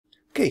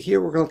Okay,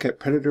 here we're going to look at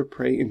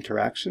predator-prey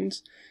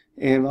interactions.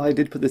 And while I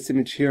did put this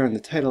image here on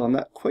the title, I'm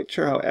not quite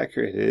sure how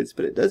accurate it is,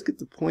 but it does get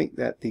the point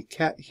that the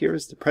cat here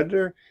is the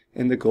predator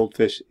and the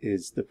goldfish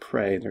is the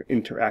prey, and they're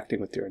interacting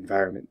with their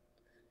environment.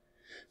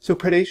 So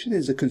predation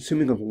is the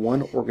consuming of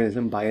one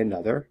organism by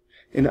another,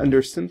 and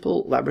under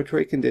simple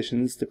laboratory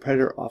conditions, the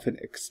predator often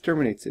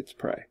exterminates its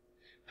prey.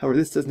 However,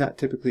 this does not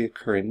typically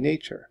occur in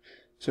nature.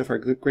 So if our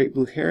great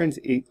blue herons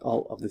ate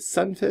all of the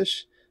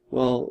sunfish,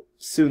 well,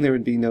 soon there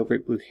would be no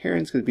great blue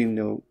herons because there'd be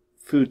no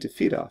food to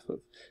feed off of.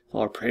 If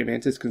all our praying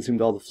mantis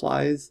consumed all the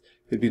flies,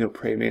 there'd be no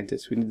praying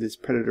mantis. We need this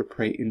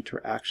predator-prey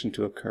interaction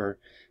to occur.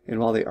 And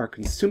while they are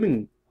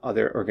consuming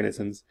other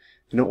organisms,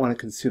 they don't want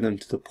to consume them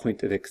to the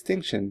point of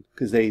extinction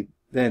because they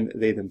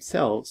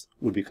themselves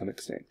would become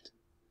extinct.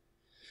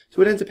 So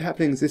what ends up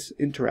happening is this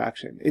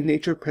interaction. In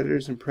nature,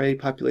 predators and prey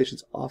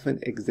populations often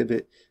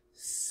exhibit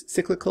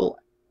cyclical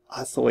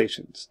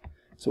oscillations.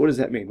 So what does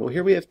that mean? Well,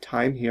 here we have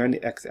time here on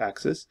the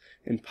x-axis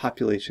and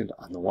population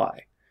on the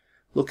y.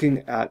 Looking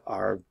at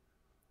our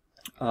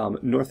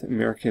North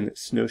American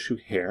snowshoe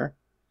hare,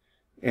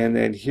 and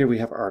then here we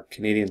have our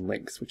Canadian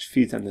lynx, which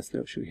feeds on the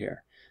snowshoe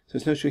hare. So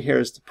snowshoe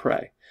hare is the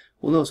prey.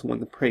 Well, notice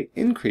when the prey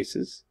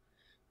increases,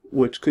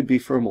 which could be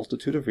for a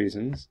multitude of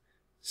reasons,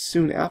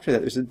 soon after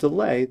that there's a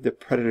delay, the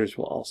predators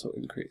will also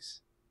increase.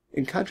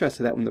 In contrast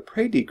to that, when the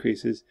prey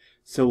decreases,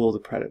 so will the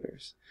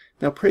predators.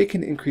 Now, prey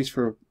can increase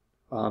for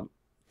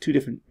two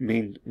different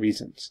main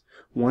reasons.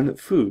 One,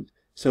 food.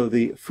 So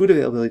the food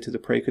availability to the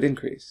prey could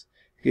increase.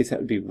 In case that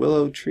would be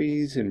willow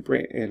trees and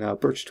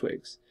birch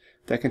twigs.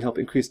 That can help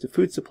increase the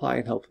food supply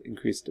and help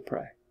increase the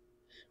prey.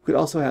 We could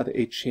also have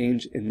a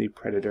change in the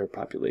predator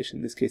population,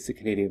 in this case the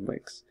Canadian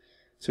lynx.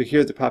 So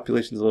here the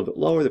population is a little bit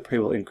lower, the prey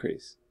will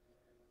increase.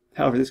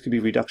 However, this could be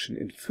reduction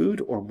in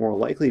food, or more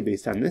likely,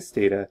 based on this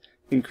data,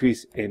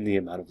 increase in the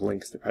amount of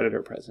lynx, the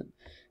predator present.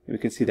 And we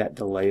can see that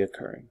delay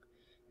occurring.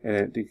 And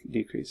then it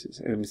decreases.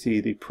 And we see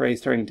the prey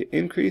starting to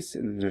increase,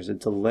 and then there's a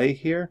delay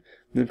here,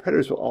 and the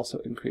predators will also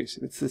increase.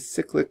 And it's this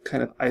cyclic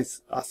kind of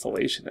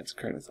oscillation that's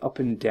occurring, this up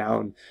and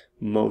down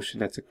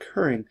motion that's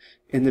occurring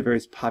in the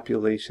various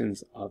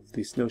populations of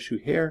the snowshoe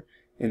hare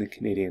and the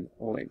Canadian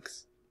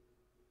lynx.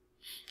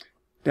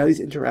 Now, these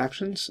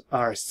interactions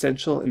are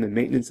essential in the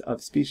maintenance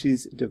of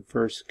species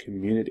diverse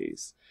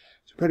communities.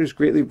 So predators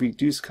greatly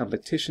reduce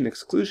competition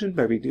exclusion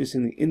by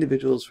reducing the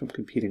individuals from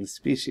competing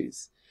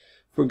species.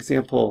 For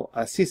example,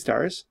 sea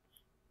stars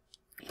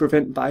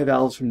prevent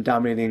bivalves from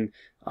dominating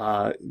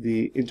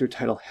the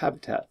intertidal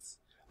habitats.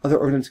 Other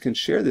organisms can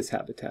share this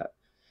habitat.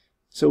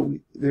 So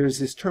there's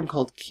this term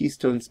called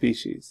keystone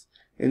species,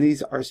 and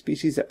these are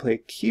species that play a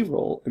key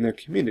role in their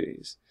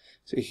communities.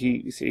 So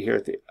you see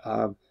here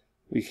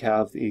we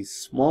have a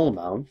small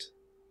amount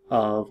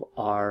of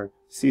our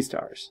sea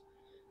stars.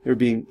 They're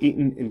being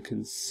eaten and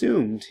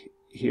consumed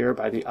here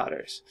by the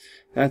otters.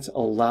 That's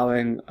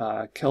allowing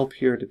kelp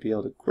here to be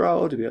able to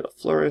grow, to be able to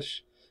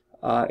flourish,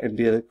 and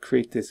be able to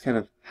create this kind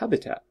of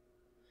habitat.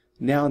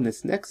 Now in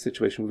this next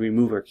situation, we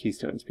remove our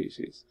keystone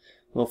species.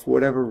 Well, for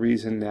whatever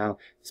reason now,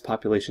 this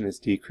population has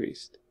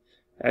decreased.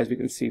 As we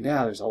can see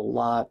now, there's a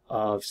lot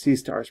of sea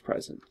stars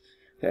present.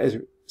 That has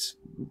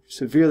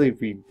severely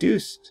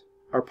reduced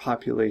our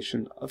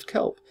population of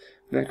kelp.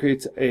 And that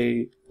creates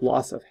a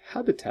loss of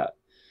habitat.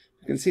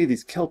 You can see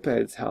these kelp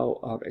beds,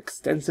 how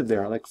extensive they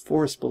are, like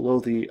forests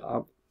below the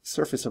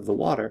surface of the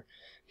water.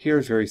 Here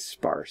is very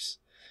sparse,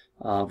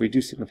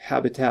 reducing of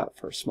habitat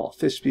for small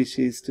fish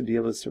species to be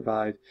able to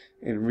survive,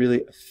 and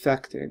really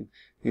affecting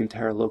the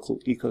entire local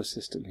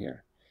ecosystem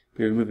here.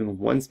 We're removing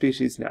one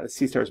species, now the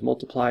sea stars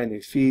multiply and they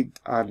feed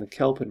on the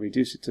kelp and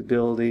reduce its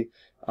ability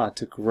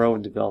to grow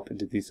and develop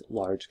into these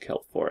large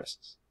kelp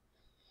forests.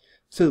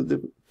 So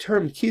the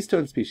term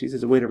keystone species,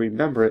 as a way to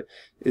remember it,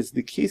 is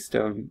the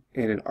keystone,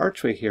 and an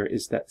archway here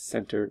is that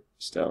center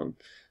stone.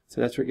 So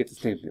that's where it gets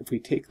its name. If we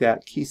take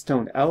that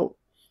keystone out,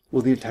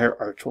 well, the entire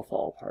arch will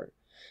fall apart.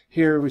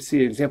 Here we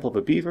see an example of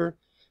a beaver,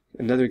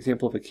 another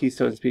example of a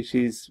keystone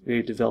species,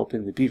 maybe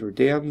developing the beaver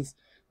dams,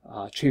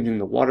 changing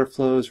the water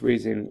flows,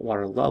 raising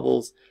water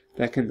levels.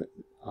 That can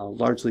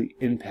largely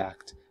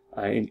impact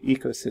an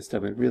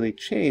ecosystem and really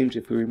change,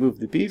 if we remove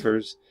the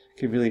beavers,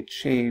 can really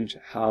change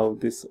how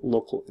this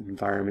local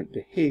environment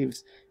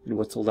behaves and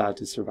what's allowed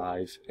to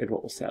survive and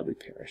what will sadly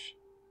perish.